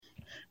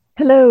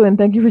Hello, and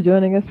thank you for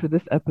joining us for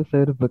this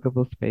episode of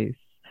Bookable Space.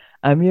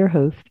 I'm your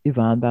host,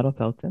 Yvonne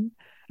Battle-Felton,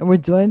 and we're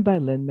joined by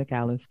Lynn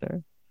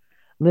McAllister.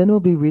 Lynn will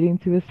be reading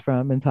to us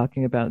from and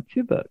talking about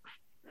two books.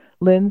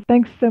 Lynn,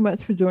 thanks so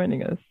much for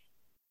joining us.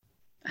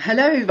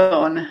 Hello,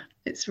 Yvonne.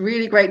 It's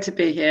really great to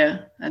be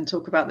here and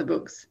talk about the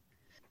books.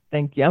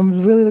 Thank you.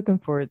 I'm really looking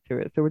forward to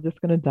it. So we're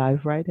just going to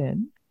dive right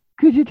in.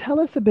 Could you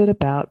tell us a bit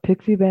about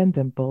Pixie Van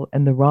Dimple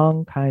and the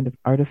wrong kind of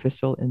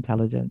artificial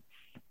intelligence?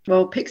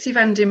 Well, Pixie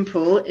Van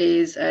Dimple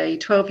is a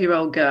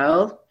 12-year-old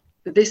girl.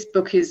 This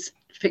book is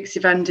Pixie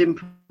Van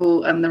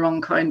Dimple and the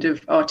wrong kind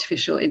of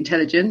artificial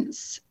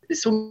intelligence.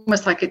 It's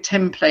almost like a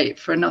template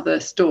for another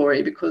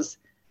story because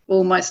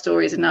all my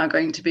stories are now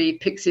going to be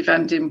Pixie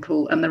Van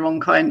Dimple and the wrong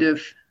kind of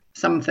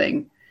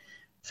something.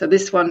 So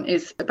this one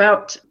is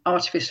about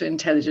artificial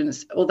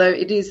intelligence, although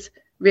it is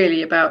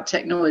really about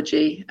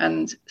technology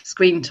and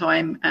screen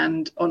time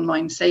and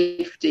online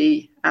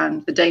safety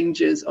and the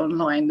dangers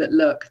online that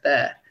lurk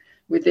there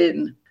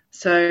within.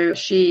 So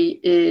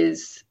she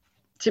is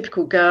a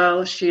typical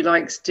girl. She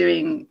likes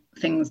doing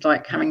things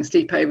like having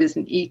sleepovers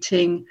and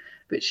eating,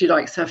 but she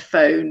likes her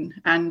phone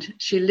and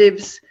she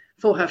lives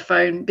for her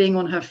phone, being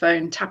on her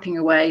phone, tapping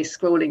away,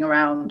 scrolling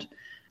around.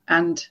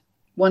 And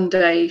one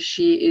day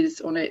she is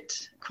on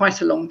it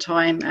quite a long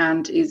time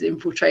and is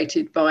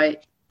infiltrated by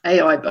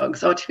AI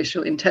bugs,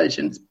 artificial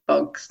intelligence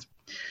bugs,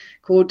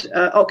 called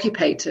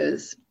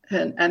occupators.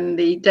 And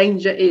the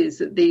danger is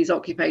that these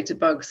occupator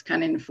bugs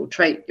can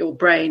infiltrate your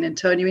brain and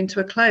turn you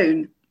into a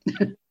clone.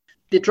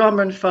 The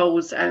drama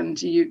unfolds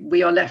and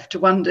we are left to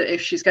wonder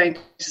if she's going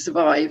to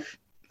survive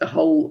the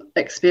whole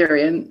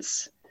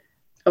experience.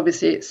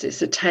 Obviously,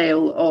 it's a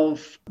tale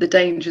of the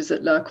dangers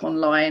that lurk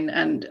online,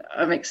 and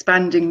I'm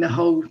expanding the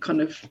whole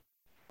kind of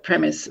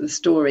premise of the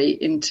story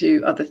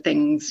into other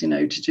things,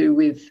 to do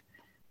with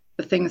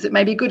the things that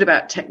may be good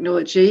about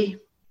technology.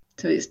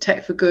 So it's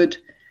tech for good,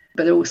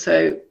 but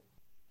also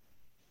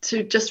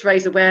to just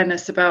raise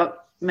awareness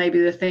about maybe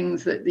the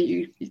things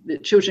that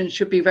children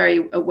should be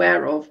very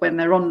aware of when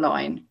they're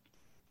online.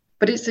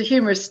 But it's a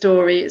humorous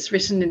story. It's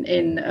written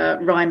in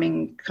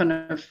rhyming kind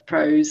of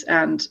prose,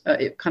 and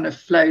it kind of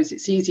flows.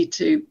 It's easy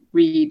to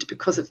read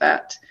because of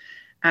that.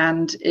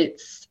 And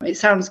it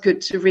sounds good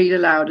to read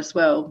aloud as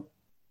well.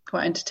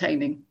 Quite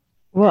entertaining.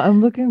 Well,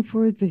 I'm looking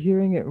forward to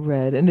hearing it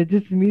read, and it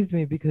just amused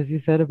me because you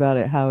said about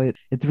it how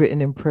it's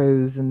written in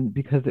prose and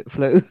because it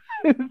flows.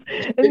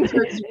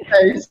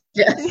 Prose,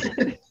 yes.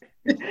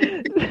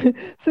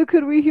 So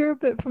could we hear a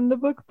bit from the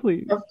book,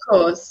 please? Of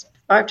course.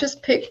 I've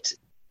just picked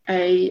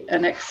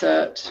an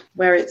excerpt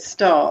where it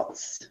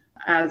starts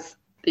as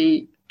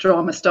the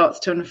drama starts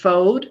to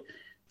unfold.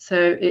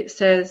 So it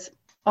says,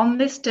 "On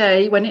this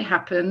day when it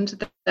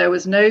happened, there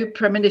was no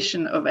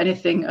premonition of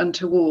anything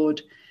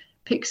untoward.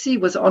 Pixie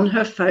was on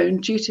her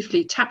phone,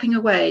 dutifully tapping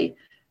away,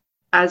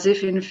 as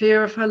if in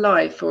fear of her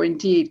life or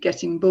indeed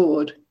getting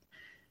bored.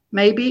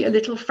 Maybe a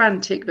little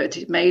frantic, but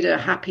it made her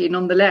happy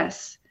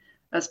nonetheless.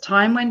 As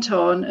time went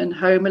on and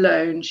home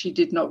alone, she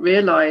did not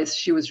realize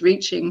she was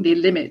reaching the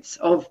limits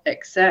of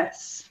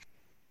excess.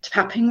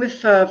 Tapping with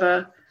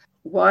fervor,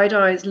 wide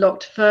eyes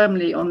locked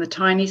firmly on the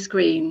tiny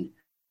screen.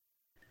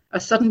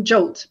 A sudden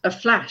jolt, a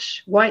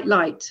flash, white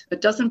light, a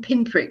dozen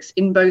pinpricks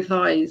in both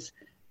eyes.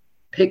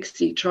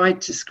 Pixie tried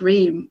to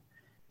scream.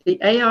 The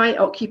AI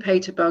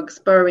occupator bugs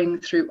burrowing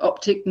through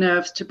optic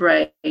nerves to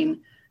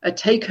brain, a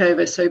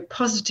takeover so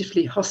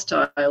positively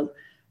hostile.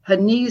 Her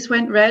knees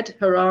went red,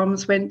 her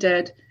arms went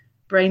dead.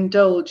 Brain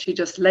dulled, she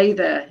just lay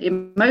there,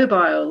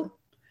 immobile.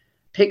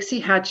 Pixie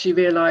had, she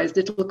realized,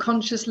 little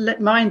conscious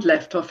mind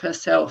left of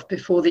herself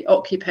before the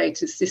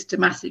occupators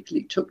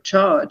systematically took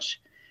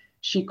charge.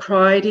 She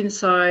cried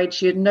inside.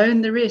 She had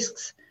known the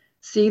risks,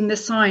 seen the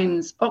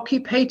signs.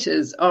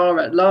 Occupators are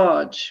at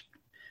large.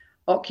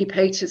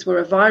 Occupators were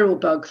a viral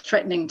bug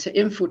threatening to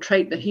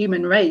infiltrate the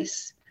human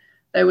race.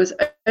 There was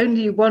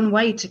only one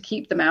way to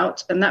keep them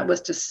out, and that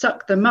was to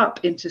suck them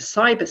up into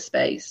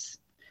cyberspace.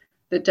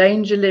 The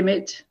danger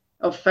limit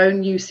of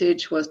phone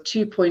usage was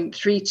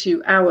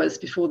 2.32 hours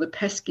before the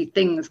pesky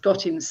things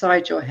got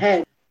inside your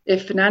head.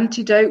 If an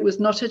antidote was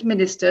not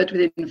administered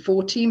within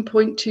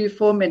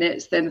 14.24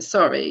 minutes, then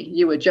sorry,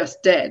 you were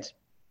just dead.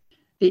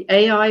 The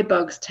AI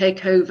bugs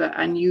take over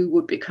and you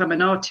would become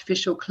an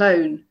artificial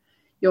clone.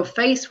 Your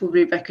face will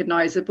be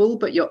recognizable,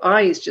 but your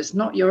eyes just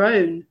not your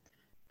own.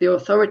 The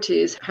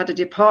authorities had a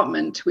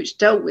department which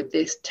dealt with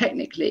this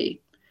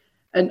technically.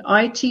 An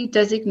IT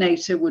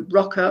designator would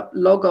rock up,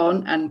 log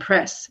on, and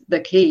press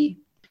the key.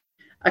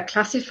 A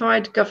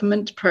classified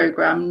government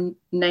program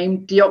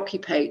named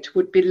Deoccupate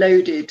would be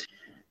loaded.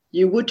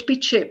 You would be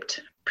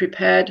chipped,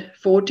 prepared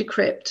for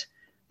decrypt,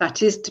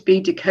 that is to be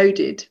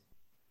decoded.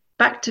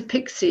 Back to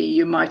Pixie,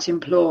 you might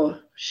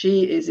implore.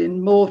 She is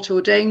in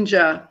mortal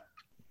danger.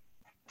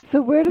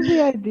 So where did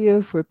the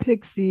idea for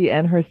Pixie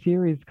and her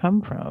series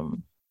come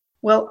from?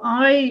 Well,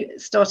 I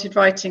started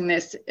writing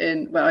this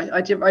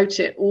I wrote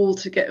it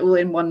all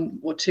in 1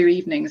 or 2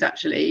 evenings,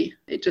 actually.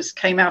 It just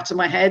came out of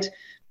my head.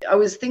 I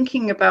was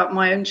thinking about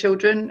my own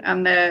children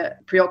and their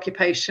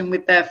preoccupation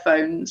with their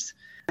phones.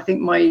 I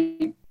think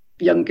my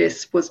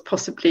youngest was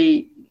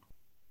possibly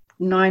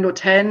 9 or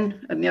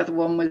 10, and the other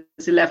one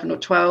was 11 or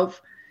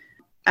 12.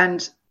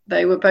 And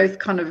they were both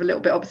kind of a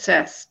little bit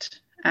obsessed.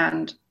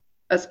 And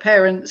as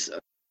parents,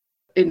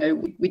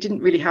 we didn't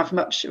really have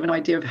much of an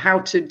idea of how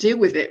to deal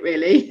with it,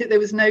 really. There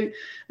was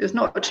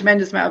not a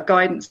tremendous amount of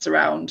guidance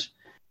around.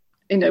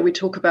 We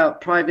talk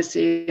about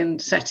privacy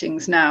and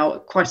settings now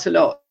quite a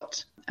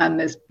lot, and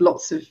there's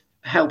lots of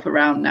help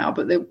around now,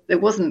 but there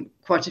wasn't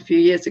quite a few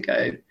years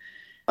ago.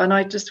 And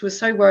I just was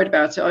so worried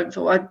about it. I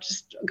thought I'm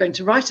just going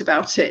to write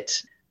about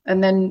it.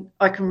 And then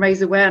I can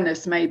raise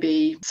awareness,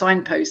 maybe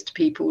signpost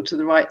people to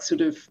the right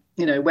sort of,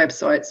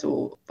 websites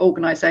or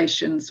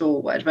organisations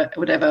or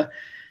whatever,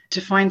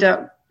 to find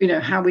out,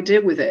 how we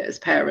deal with it as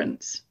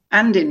parents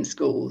and in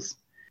schools.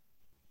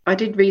 I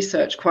did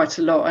research quite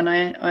a lot, and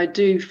I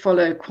do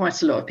follow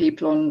quite a lot of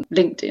people on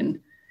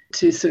LinkedIn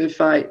to sort of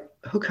like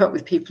hook up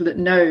with people that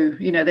know,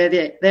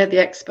 they're the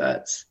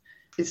experts,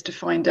 is to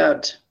find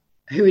out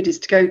who it is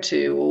to go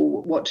to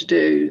or what to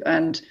do.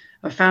 And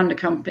I found a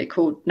company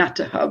called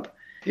NataHub,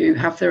 who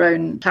have their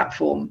own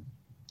platform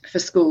for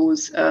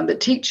schools that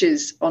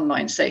teaches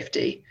online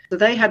safety. So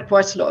they had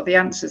quite a lot of the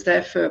answers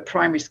there for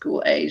primary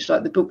school age,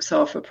 like the books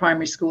are for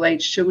primary school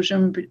age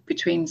children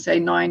between, say,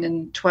 9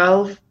 and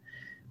 12,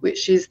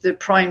 which is the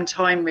prime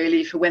time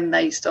really for when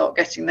they start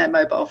getting their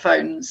mobile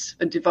phones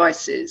and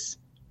devices,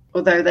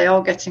 although they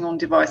are getting on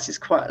devices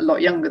quite a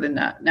lot younger than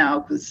that now,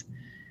 because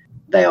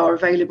they are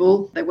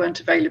available. They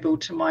weren't available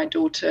to my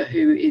daughter,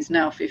 who is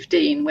now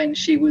 15, when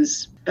she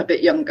was a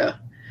bit younger.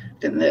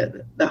 Then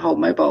the whole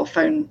mobile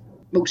phone,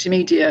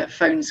 multimedia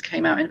phones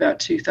came out in about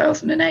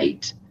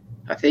 2008,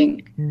 I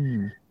think.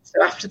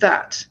 So after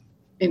that,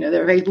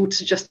 they're able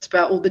to just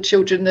about all the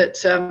children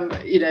that,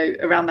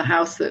 around the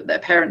house, that their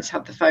parents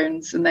have the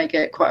phones, and they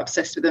get quite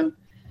obsessed with them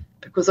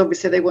because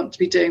obviously they want to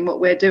be doing what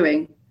we're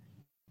doing.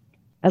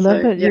 I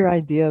love that your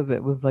idea of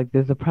it was like,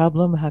 there's a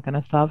problem. How can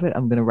I solve it?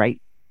 I'm going to write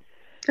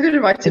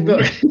a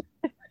book.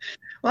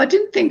 Well, I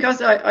didn't think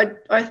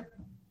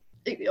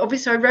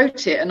obviously I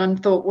wrote it and I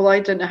thought, well, I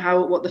don't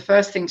know what the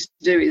first thing to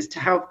do is to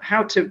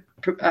how to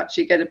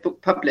actually get a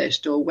book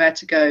published or where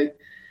to go.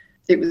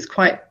 It was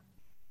quite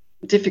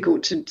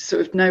difficult to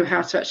sort of know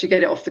how to actually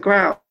get it off the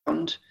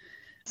ground.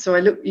 So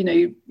I looked,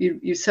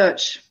 you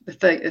search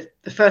the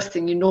first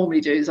thing you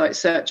normally do is like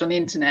search on the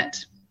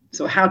internet.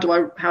 So how do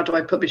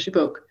I publish a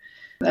book?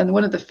 And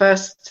one of the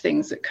first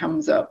things that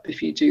comes up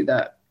if you do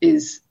that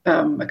is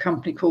a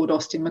company called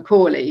Austin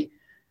Macaulay.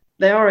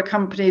 They are a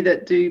company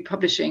that do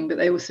publishing, but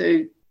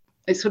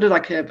it's sort of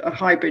like a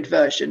hybrid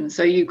version.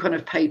 So you kind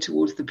of pay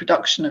towards the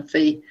production of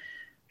the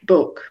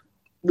book,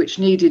 which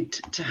needed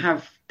to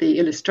have the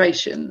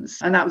illustrations.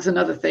 And that was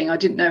another thing. I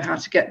didn't know how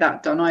to get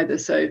that done either.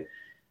 So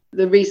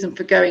the reason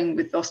for going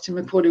with Austin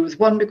Macaulay was,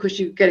 one, because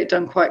you get it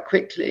done quite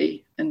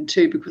quickly, and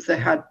two, because they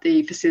had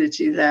the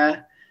facility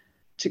there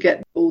to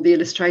get all the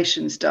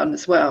illustrations done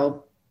as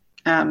well.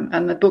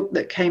 And the book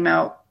that came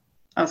out,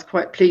 I was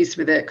quite pleased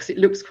with it because it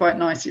looks quite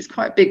nice. It's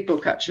quite a big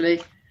book, actually,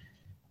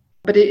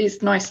 but it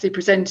is nicely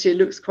presented. It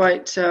looks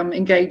quite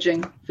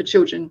engaging for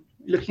children,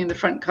 looking in the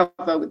front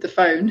cover with the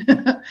phone.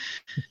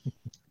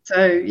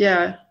 So,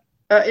 yeah,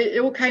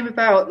 it all came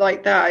about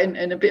like that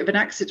in a bit of an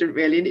accident,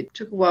 really. And it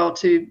took a while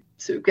to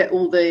sort of get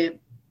all the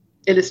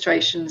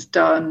illustrations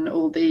done,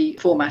 all the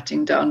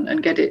formatting done,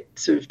 and get it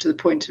sort of to the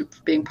point of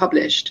being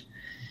published.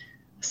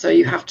 So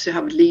you have to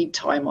have a lead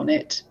time on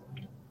it.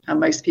 And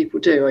most people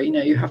do,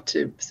 you have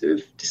to sort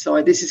of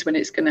decide this is when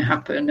it's going to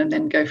happen and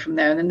then go from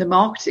there. And then the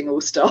marketing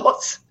all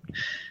starts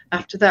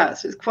after that.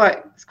 So it's quite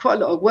a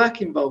lot of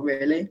work involved,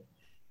 really.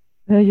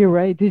 No, you're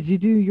right. Did you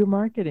do your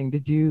marketing?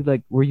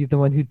 Were you the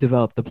one who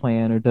developed the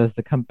plan, or does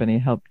the company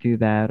help do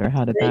that, or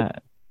how did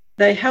that?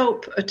 They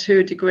help to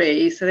a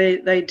degree. So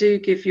they do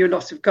give you a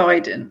lot of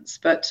guidance,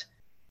 but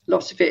a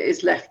lot of it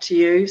is left to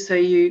you. So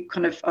you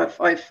kind of,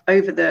 I've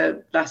over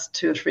the last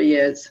 2 or 3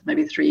 years,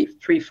 maybe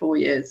 4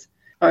 years,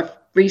 I've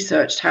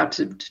researched how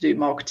to do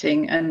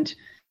marketing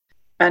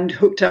and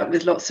hooked up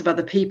with lots of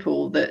other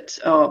people that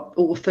are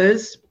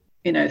authors,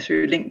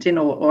 through LinkedIn,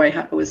 or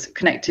I was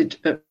connected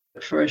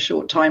for a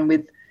short time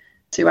with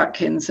Sue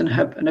Atkins and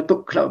a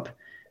book club.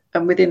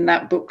 And within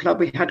that book club,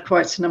 we had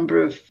quite a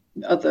number of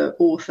other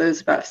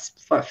authors, about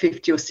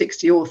 50 or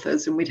 60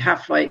 authors, and we'd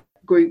have like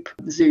group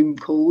Zoom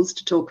calls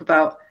to talk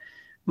about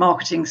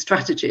marketing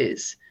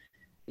strategies.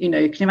 You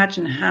can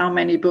imagine how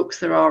many books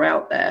there are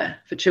out there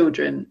for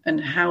children and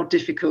how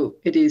difficult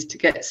it is to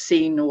get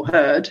seen or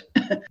heard.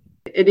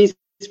 It is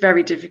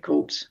very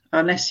difficult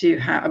unless you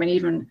have,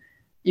 even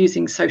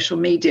using social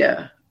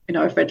media.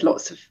 I've read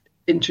lots of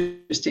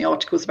interesting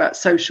articles about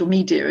social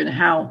media and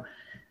how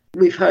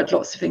we've heard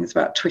lots of things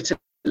about Twitter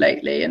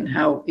lately and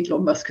how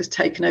Elon Musk has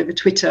taken over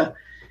Twitter.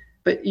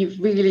 But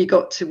you've really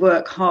got to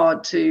work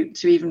hard to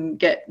even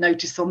get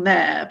notice on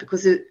there,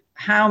 because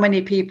how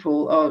many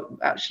people are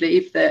actually,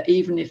 if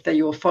they're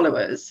your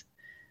followers,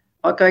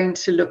 are going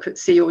to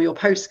see all your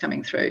posts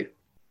coming through?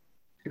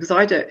 Because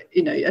I don't,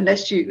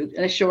 unless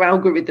your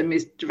algorithm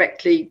is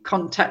directly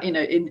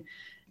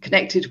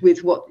connected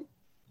with what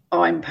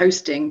I'm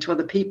posting to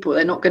other people,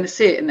 they're not going to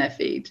see it in their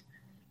feed.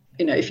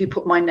 If you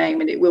put my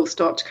name in, it will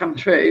start to come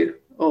through,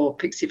 or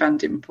Pixie Van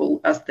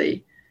Dimple as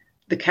the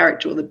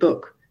character or the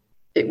book,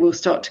 it will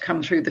start to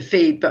come through the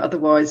feed, but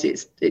otherwise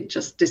it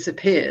just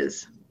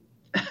disappears.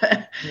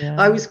 Yeah.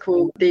 I always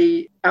call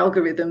the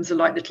algorithms are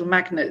like little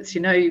magnets.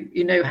 You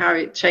know how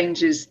it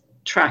changes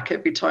track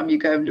every time you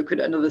go and look at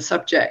another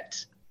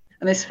subject,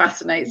 and this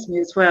fascinates me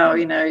as well.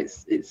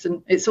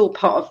 It's all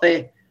part of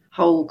the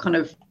whole kind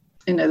of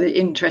the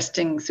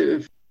interesting sort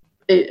of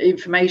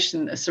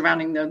information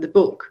surrounding the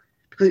book,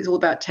 because it's all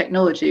about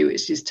technology,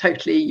 which is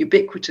totally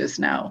ubiquitous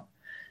now.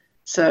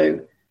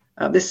 So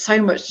there's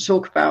so much to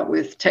talk about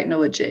with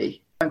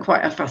technology. I'm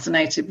quite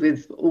fascinated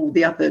with all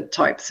the other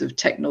types of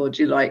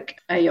technology like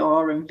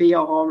AR and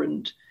VR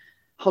and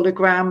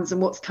holograms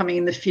and what's coming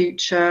in the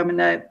future.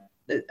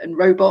 And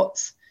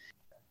robots,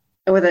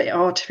 whether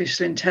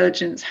artificial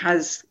intelligence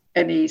has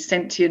any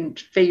sentient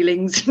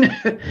feelings,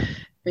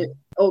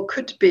 or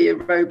could be a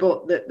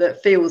robot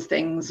that feels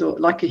things or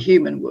like a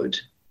human would,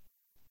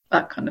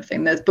 that kind of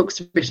thing. There's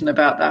books written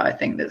about that, I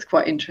think, that's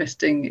quite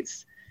interesting.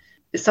 It's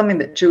something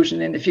that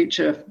children in the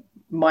future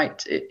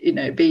might,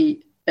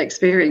 be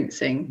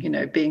experiencing,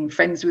 being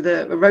friends with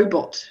a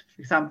robot,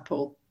 for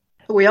example.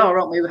 We are,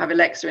 aren't we? We have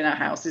Alexa in our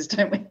houses,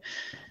 don't we?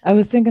 I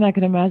was thinking I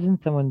could imagine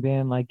someone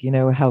being like,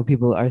 how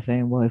people are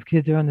saying, well, if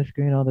kids are on the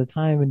screen all the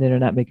time and they're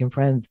not making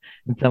friends,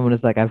 and someone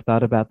is like, I've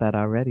thought about that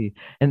already.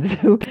 And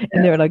so,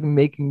 and they're like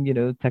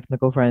making,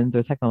 technical friends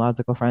or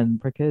technological friends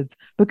for kids.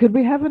 But could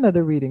we have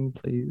another reading,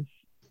 please?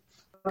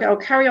 I'll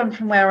carry on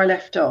from where I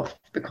left off,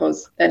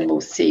 because then we'll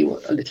see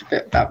a little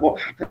bit about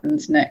what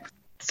happens next.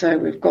 So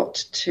we've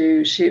got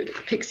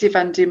Pixie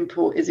Van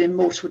Dimple is in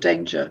mortal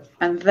danger.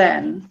 And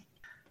then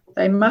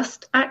they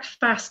must act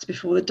fast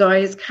before the die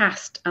is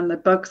cast and the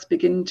bugs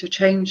begin to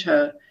change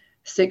her.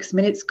 6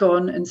 minutes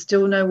gone and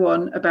still no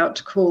one about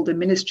to call the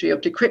Ministry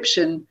of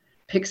Decryption.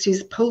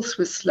 Pixie's pulse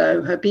was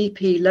slow, her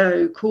BP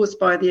low, caused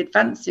by the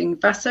advancing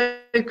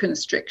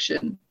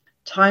vasoconstriction.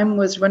 Time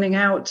was running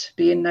out,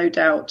 be in no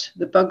doubt.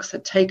 The bugs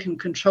had taken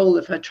control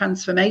of her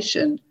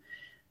transformation.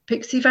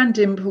 Pixie Van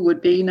Dimple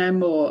would be no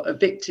more a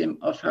victim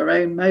of her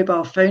own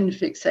mobile phone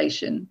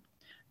fixation.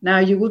 Now,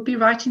 you would be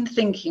right in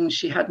thinking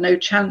she had no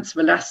chance of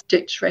a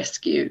last-ditch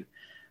rescue,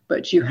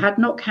 but you had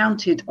not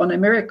counted on a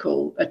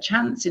miracle, a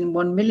chance in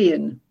 1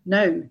 million.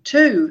 No,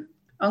 2.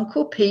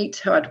 Uncle Pete,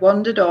 who had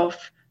wandered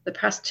off the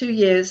past 2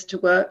 years to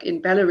work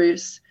in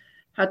Belarus,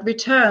 had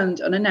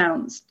returned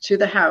unannounced to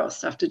the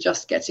house after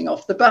just getting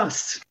off the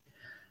bus.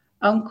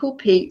 Uncle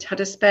Pete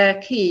had a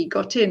spare key,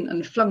 got in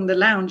and flung the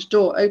lounge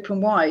door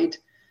open wide,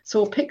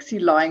 saw Pixie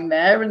lying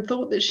there and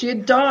thought that she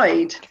had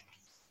died.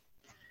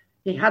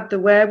 He had the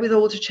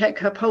wherewithal to check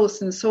her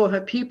pulse and saw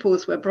her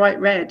pupils were bright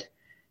red.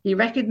 He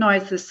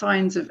recognized the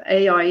signs of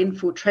AI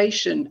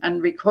infiltration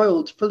and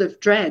recoiled full of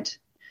dread.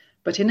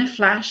 But in a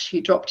flash,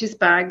 he dropped his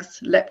bags,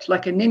 leapt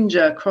like a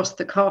ninja across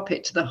the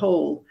carpet to the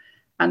hall,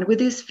 and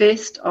with his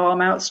fist,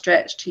 arm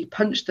outstretched, he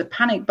punched the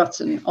panic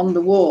button on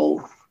the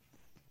wall.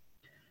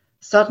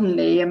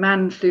 Suddenly, a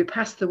man flew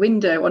past the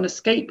window on a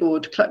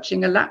skateboard,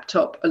 clutching a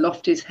laptop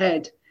aloft his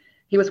head.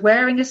 He was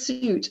wearing a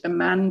suit, a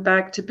man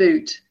bag to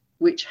boot,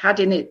 which had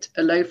in it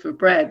a loaf of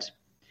bread.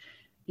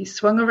 He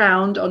swung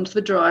around onto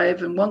the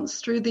drive, and once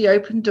through the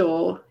open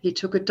door, he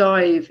took a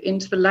dive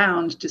into the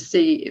lounge to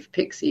see if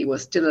Pixie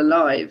was still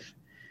alive.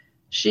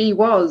 She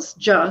was,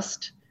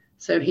 just,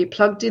 so he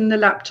plugged in the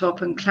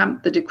laptop and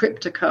clamped the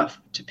decryptor cuff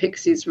to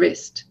Pixie's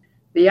wrist.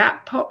 The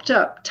app popped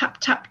up, tap,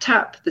 tap,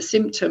 tap. The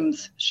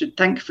symptoms should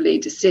thankfully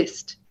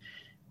desist.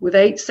 With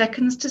 8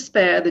 seconds to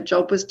spare, the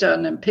job was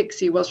done and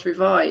Pixie was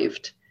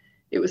revived.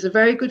 It was a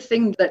very good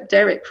thing that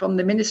Derek from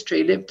the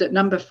ministry lived at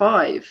number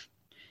 5.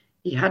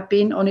 He had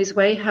been on his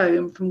way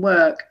home from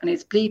work and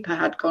his bleeper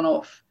had gone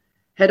off.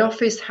 Head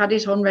office had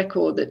it on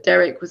record that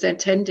Derek was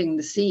attending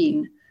the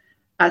scene,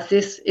 as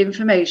this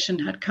information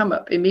had come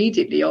up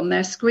immediately on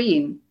their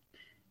screen.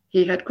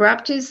 He had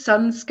grabbed his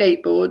son's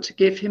skateboard to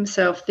give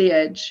himself the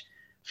edge,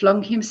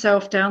 flung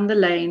himself down the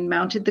lane,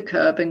 mounted the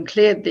curb and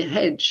cleared the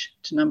hedge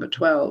to number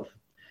 12.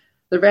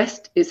 The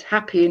rest is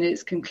happy in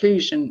its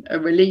conclusion, a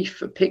relief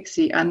for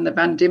Pixie and the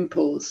Van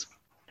Dimples.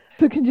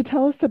 So can you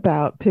tell us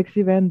about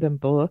Pixie Van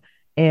Dimple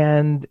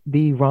and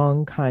the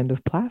wrong kind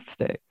of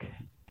plastic?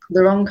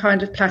 The wrong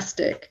kind of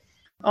plastic.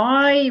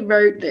 I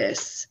wrote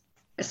this.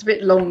 It's a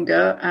bit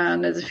longer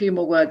and there's a few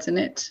more words in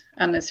it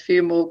and there's a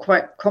few more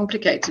quite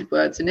complicated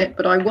words in it,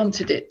 but I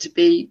wanted it to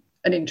be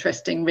an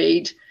interesting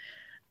read.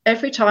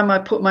 Every time I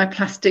put my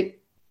plastic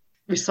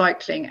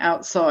recycling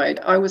outside,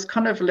 I was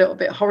kind of a little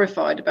bit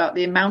horrified about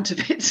the amount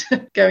of it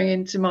going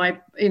into my,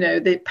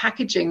 the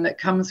packaging that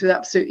comes with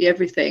absolutely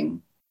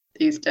everything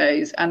these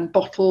days, and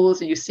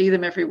bottles, and you see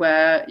them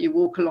everywhere. You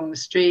walk along the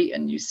street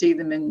and you see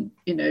them in,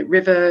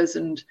 rivers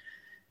and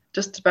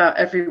just about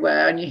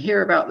everywhere, and you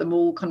hear about them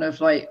all kind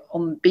of like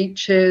on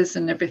beaches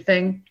and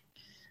everything.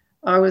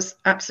 I was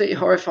absolutely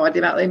horrified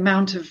about the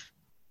amount of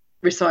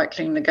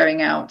recycling that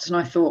going out, and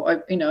I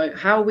thought,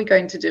 how are we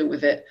going to deal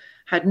with it?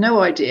 Had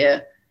no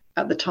idea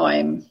at the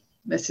time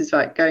This is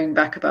like going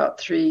back about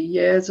 3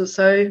 years or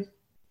so.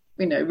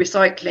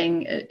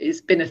 Recycling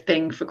has been a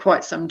thing for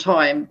quite some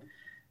time,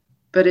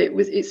 but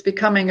it's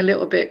becoming a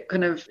little bit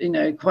kind of,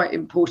 quite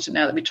important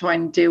now that we try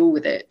and deal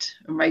with it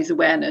and raise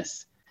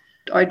awareness.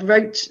 I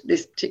wrote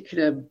this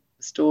particular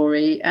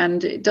story,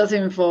 and it does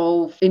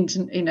involve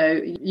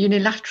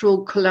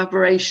unilateral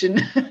collaboration.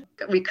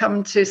 We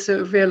come to sort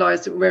of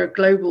realize that we're a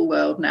global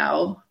world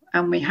now,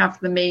 and we have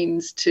the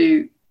means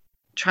to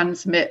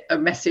transmit a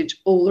message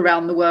all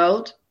around the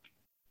world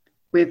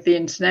with the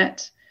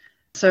internet.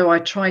 So I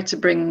try to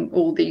bring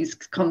all these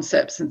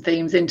concepts and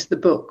themes into the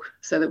book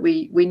so that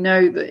we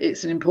know that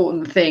it's an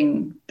important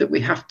thing, that we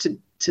have to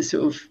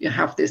sort of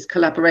have this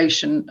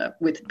collaboration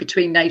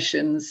between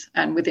nations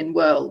and within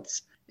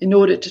worlds in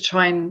order to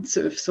try and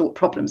sort of sort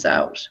problems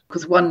out,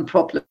 because one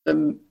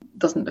problem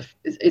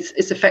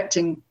it's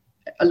affecting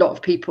a lot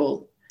of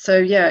people. So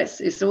yeah,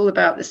 it's all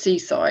about the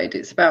seaside.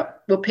 It's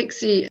about, well,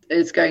 Pixie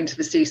is going to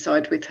the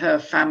seaside with her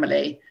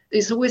family.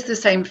 It's always the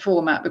same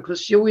format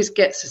because she always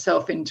gets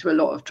herself into a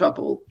lot of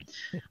trouble.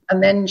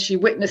 And then she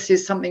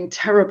witnesses something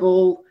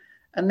terrible,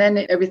 and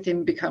then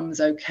everything becomes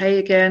okay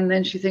again.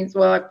 Then she thinks,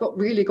 well, I've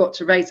really got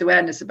to raise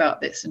awareness about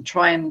this and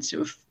try and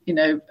sort of,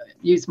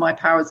 use my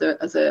power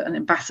as an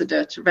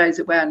ambassador to raise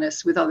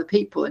awareness with other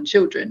people and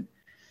children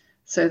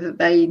so that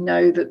they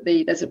know that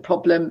there's a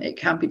problem, it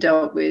can be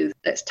dealt with,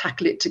 let's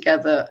tackle it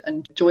together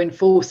and join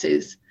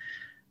forces.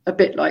 A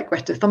bit like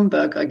Greta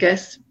Thunberg, I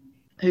guess,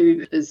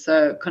 who has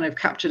kind of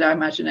captured our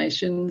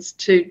imaginations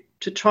to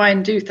try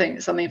and do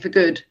something for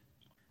good.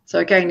 So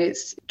again,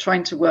 it's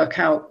trying to work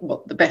out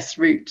what the best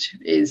route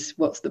is,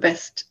 what's the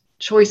best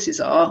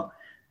choices are,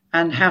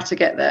 and how to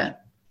get there.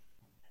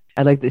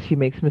 I like that she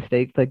makes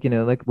mistakes, like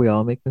we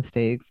all make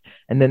mistakes,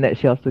 and then that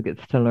she also gets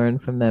to learn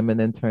from them and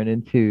then turn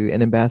into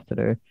an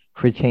ambassador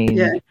for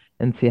change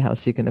and see how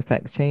she can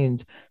affect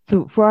change.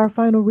 So for our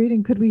final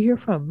reading, could we hear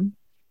from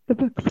the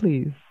book,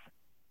 please?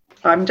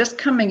 I'm just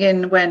coming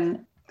in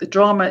when the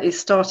drama is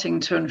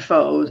starting to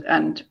unfold,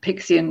 and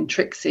Pixie and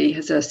Trixie,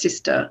 as her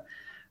sister,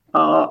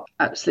 are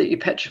absolutely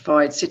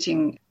petrified,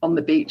 sitting on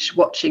the beach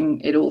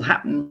watching it all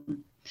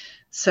happen.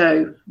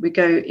 So we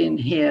go in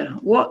here.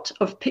 What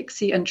of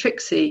Pixie and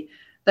Trixie?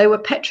 They were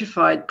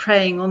petrified,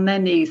 praying on their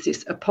knees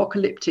this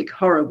apocalyptic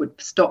horror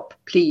would stop,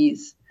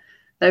 please.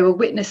 They were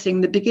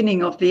witnessing the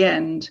beginning of the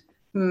end.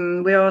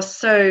 We are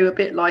so a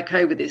bit like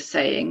over this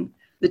saying,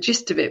 the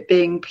gist of it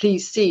being,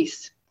 please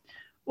cease.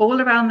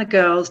 All around the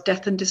girls,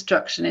 death and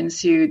destruction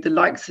ensued, the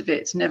likes of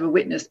it never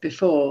witnessed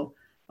before.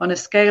 On a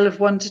scale of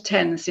 1 to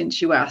 10,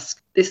 since you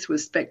ask, this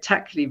was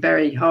spectacularly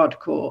very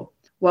hardcore.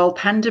 While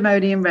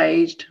pandemonium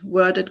raged,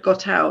 word had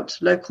got out,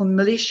 local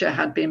militia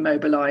had been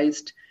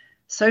mobilised.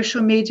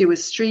 Social media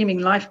was streaming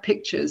live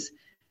pictures,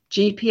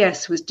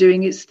 GPS was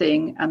doing its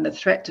thing, and the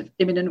threat of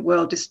imminent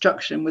world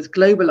destruction was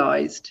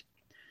globalised.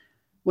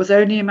 Was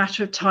only a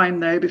matter of time,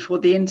 though, before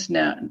the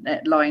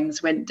internet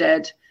lines went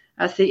dead,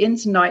 as the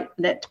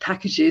internet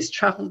packages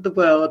travelled the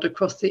world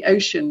across the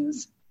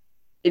oceans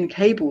in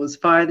cables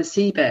via the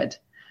seabed.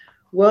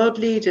 World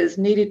leaders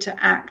needed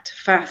to act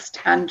fast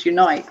and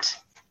unite.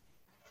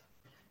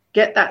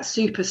 Get that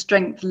super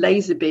strength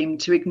laser beam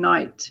to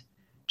ignite.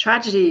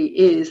 Tragedy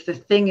is the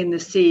thing in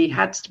the sea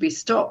had to be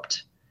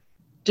stopped.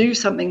 Do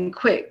something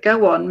quick,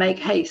 go on, make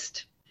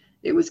haste.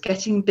 It was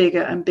getting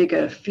bigger and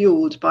bigger,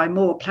 fueled by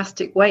more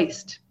plastic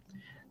waste.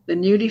 The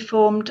newly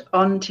formed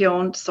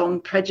Entente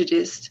on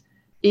Prejudice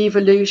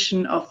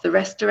evolution of the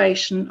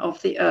restoration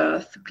of the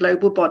earth,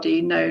 global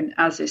body known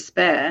as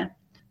ISPER,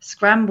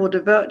 scrambled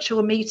a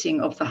virtual meeting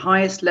of the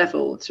highest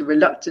level to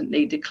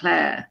reluctantly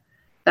declare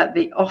that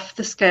the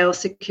off-the-scale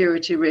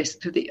security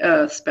risk to the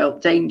earth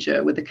spelt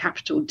danger with a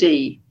capital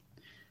D.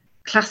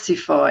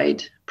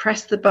 Classified,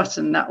 press the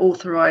button that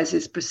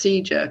authorizes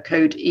procedure,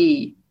 code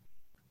E.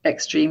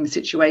 Extreme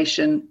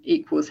situation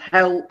equals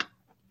help.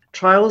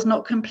 Trials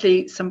not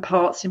complete, some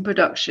parts in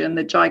production,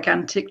 the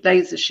gigantic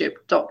laser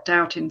ship docked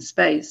out in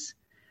space.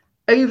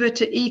 Over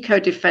to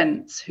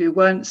eco-defense, who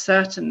weren't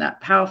certain that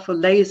powerful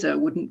laser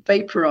wouldn't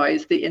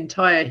vaporize the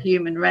entire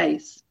human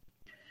race.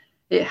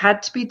 It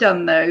had to be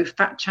done, though,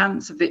 fat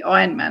chance of the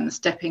Iron Man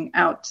stepping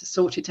out to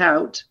sort it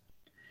out.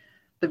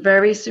 The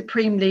very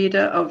supreme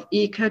leader of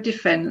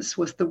eco-defense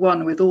was the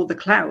one with all the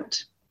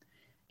clout.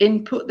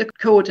 Input the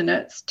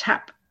coordinates,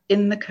 tap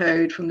in the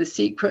code from the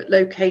secret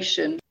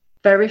location,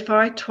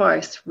 verify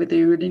twice with the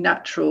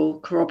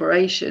unilateral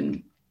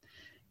corroboration.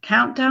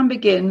 Countdown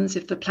begins.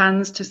 If the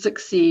plans to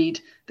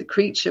succeed, the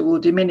creature will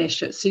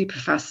diminish at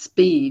superfast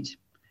speed.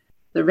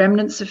 The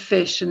remnants of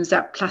fish and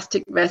zap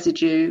plastic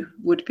residue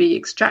would be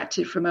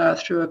extracted from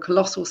Earth through a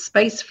colossal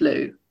space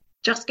flu.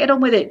 Just get on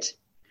with it.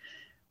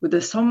 With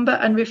a sombre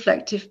and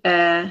reflective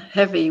air,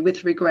 heavy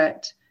with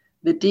regret,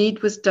 the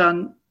deed was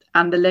done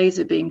and the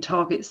laser beam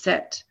target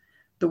set.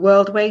 The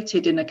world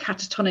waited in a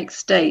catatonic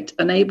state,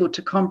 unable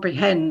to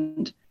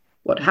comprehend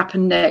what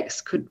happened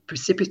next could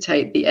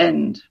precipitate the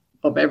end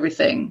of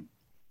everything.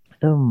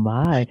 Oh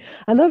my.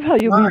 I love how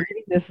you'll be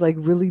reading this like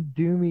really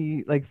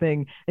doomy like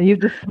thing and you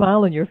have this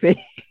smile on your face.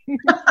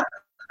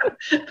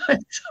 I'm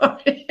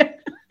sorry.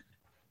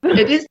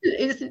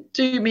 It's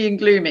doomy and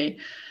gloomy.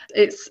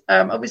 It's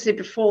obviously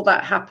before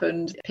that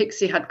happened,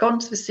 Pixie had gone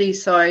to the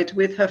seaside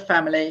with her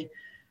family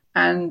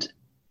and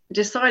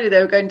decided they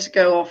were going to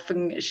go off,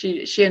 and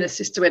she and her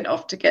sister went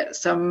off to get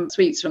some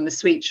sweets from the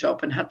sweet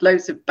shop and had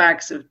loads of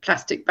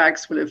plastic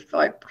bags full of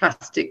like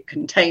plastic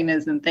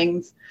containers and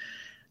things.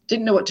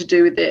 Didn't know what to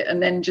do with it,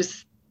 and then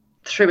just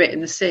threw it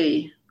in the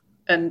sea.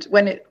 And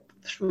when it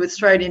was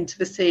thrown into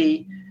the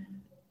sea,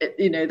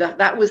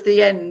 that was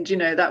the end.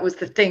 That was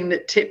the thing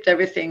that tipped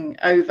everything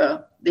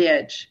over the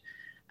edge,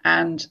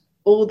 and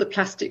all the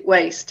plastic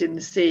waste in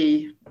the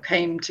sea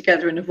came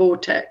together in a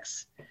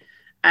vortex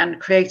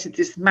and created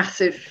this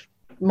massive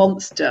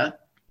monster.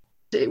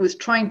 It was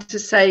trying to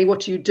say,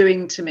 what are you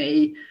doing to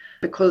me?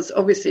 Because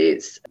obviously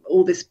it's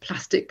all this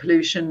plastic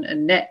pollution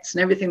and nets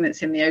and everything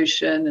that's in the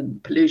ocean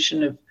and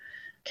pollution of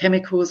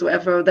chemicals,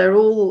 whatever, they're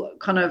all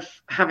kind of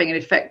having an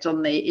effect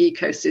on the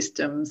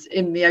ecosystems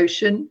in the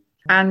ocean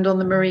and on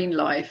the marine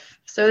life.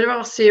 So there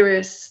are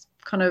serious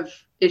kind of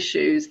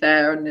issues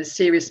there, and there's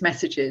serious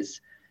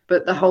messages.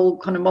 But the whole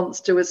kind of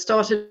monster was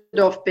started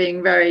off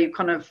being very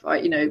kind of,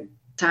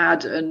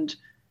 sad and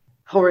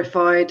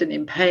horrified and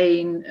in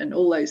pain and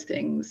all those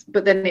things.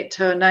 But then it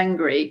turned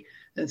angry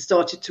and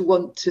started to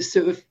want to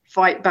sort of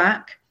fight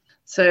back.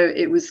 So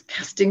it was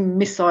casting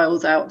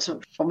missiles out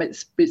from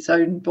its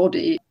own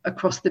body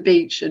across the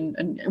beach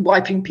and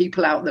wiping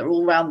people out that are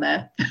all around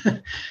there.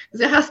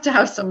 Because it has to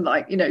have some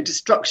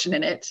destruction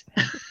in it.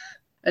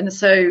 And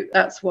so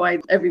that's why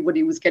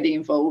everybody was getting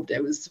involved.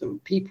 There was sort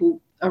of people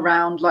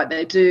around like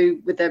they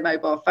do with their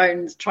mobile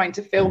phones trying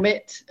to film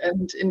it,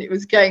 and it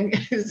was going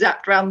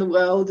zapped around the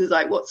world. It's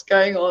like, what's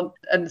going on?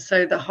 And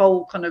so the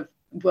whole kind of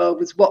world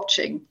was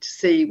watching to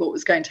see what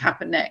was going to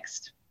happen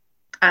next.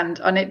 And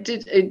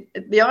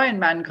the Iron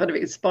Man kind of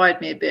inspired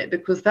me a bit,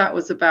 because that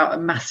was about a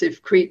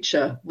massive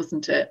creature,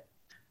 wasn't it?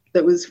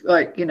 That was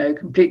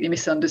completely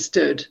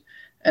misunderstood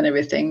and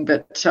everything.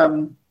 But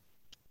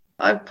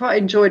I quite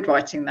enjoyed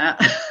writing that.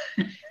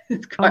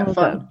 It's quite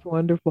fun. That's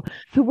wonderful.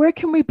 So where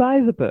can we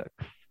buy the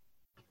books?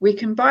 We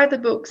can buy the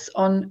books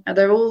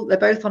they're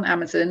both on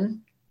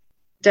Amazon,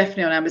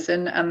 definitely on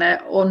Amazon, and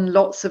they're on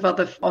lots of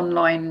other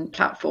online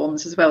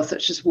platforms as well,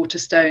 such as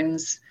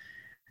Waterstones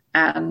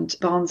and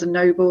Barnes and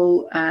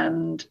Noble.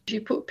 And if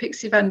you put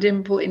Pixie Van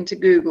Dimple into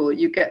Google,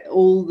 you get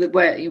all the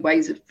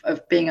ways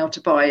of being able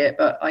to buy it.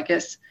 But I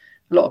guess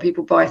a lot of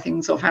people buy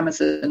things off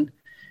Amazon,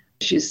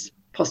 which is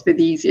possibly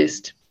the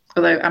easiest,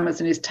 although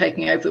Amazon is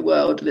taking over the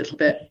world a little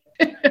bit.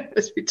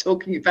 As we're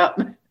talking about.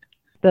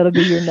 That'll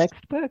be your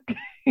next book.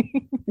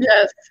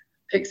 Yes,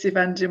 Pixie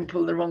Van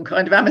Dimple, the wrong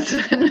kind of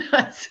Amazon.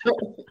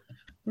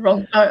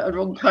 wrong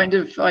kind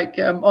of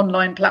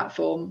online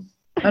platform.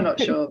 I'm not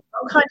sure.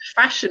 What kind of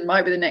fashion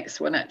might be the next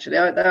one, actually.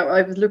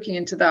 I was looking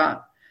into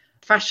that.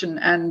 Fashion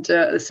and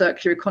the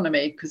circular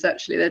economy, because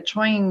actually they're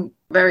trying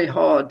very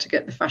hard to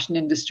get the fashion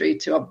industry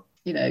to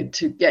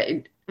get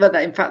in. Well,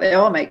 in fact, they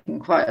are making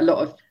quite a lot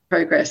of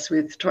progress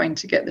with trying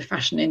to get the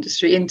fashion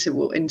industry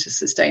into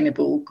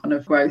sustainable kind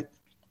of growth.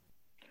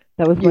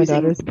 That was my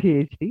daughter's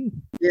PhD.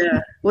 Yeah,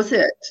 was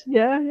it?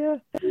 Yeah.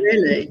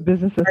 Really?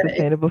 Business of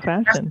sustainable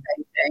fashion.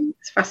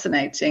 It's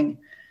fascinating.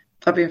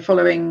 I've been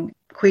following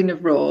Queen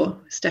of Raw,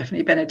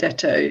 Stephanie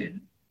Benedetto,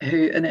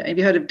 and have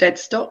you heard of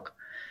Deadstock?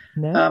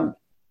 No.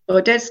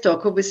 Well,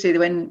 Deadstock, obviously,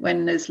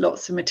 when there's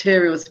lots of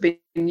materials being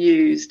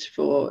used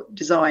for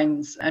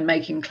designs and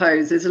making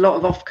clothes, there's a lot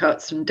of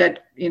offcuts and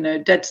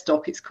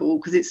deadstock it's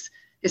called, because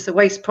it's a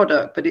waste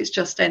product, but it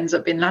just ends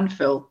up in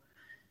landfill.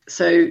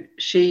 So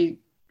she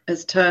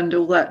has turned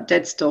all that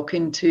deadstock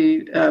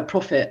into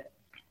profit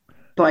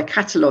by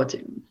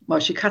cataloguing. Well,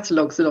 she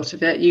catalogues a lot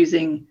of it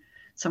using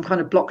some kind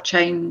of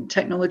blockchain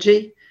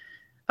technology,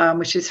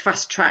 which is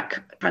fast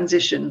track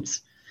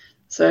transitions.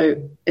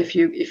 So if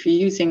you're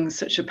using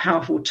such a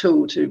powerful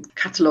tool to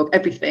catalogue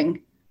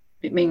everything,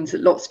 it means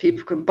that lots of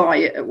people can buy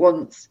it at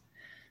once.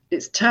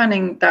 It's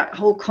turning that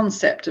whole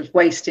concept of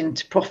waste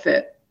into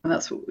profit. And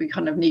that's what we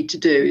kind of need to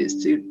do,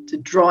 is to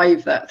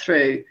drive that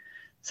through,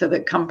 so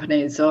that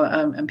companies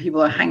and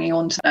people are hanging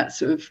on to that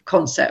sort of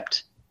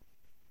concept.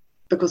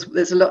 Because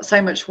there's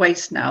so much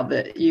waste now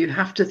that you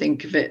have to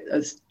think of it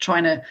as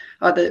trying to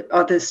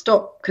either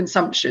stop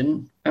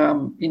consumption.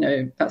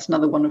 That's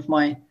another one of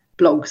my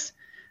blogs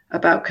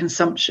about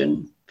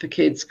consumption for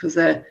kids, because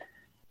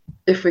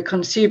if we're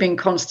consuming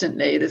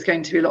constantly, there's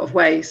going to be a lot of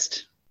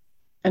waste,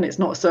 and it's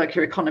not a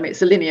circular economy,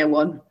 it's a linear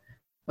one,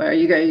 where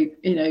you go,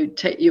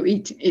 you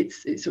eat,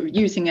 it's sort of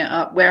using it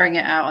up, wearing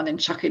it out, and then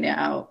chucking it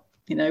out.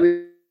 We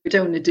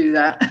don't want to do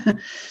that.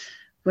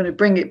 We want to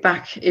bring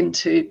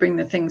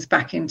the things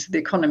back into the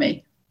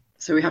economy.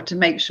 So we have to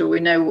make sure we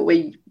know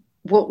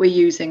what we're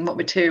using, what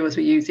materials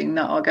we're using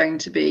that are going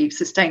to be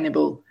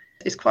sustainable.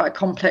 It's quite a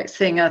complex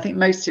thing. I think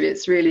most of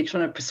it's really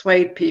trying to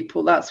persuade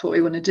people that's what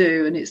we want to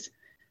do, and it's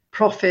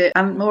profit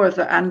and more of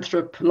the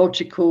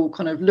anthropological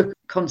kind of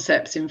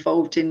concepts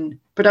involved in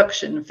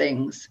production of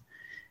things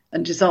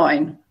and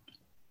design.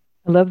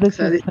 I love that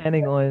So you're this,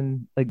 planning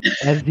on like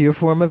as your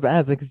form of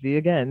advocacy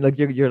again. Like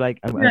you're like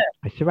yeah,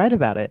 I should write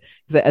about it.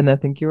 And I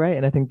think you're right.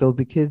 And I think there'll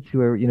be kids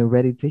who are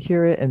ready to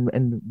hear it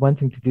and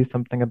wanting to do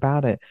something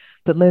about it.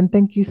 But Lynn,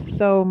 thank you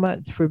so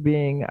much for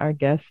being our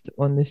guest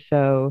on the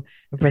show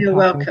and for you're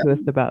talking to us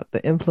welcome. about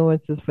the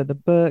influences for the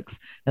books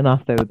and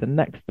also the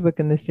next book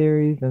in the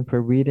series and for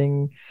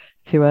reading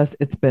to us.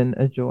 It's been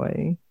a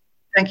joy.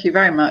 Thank you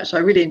very much. I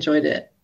really enjoyed it.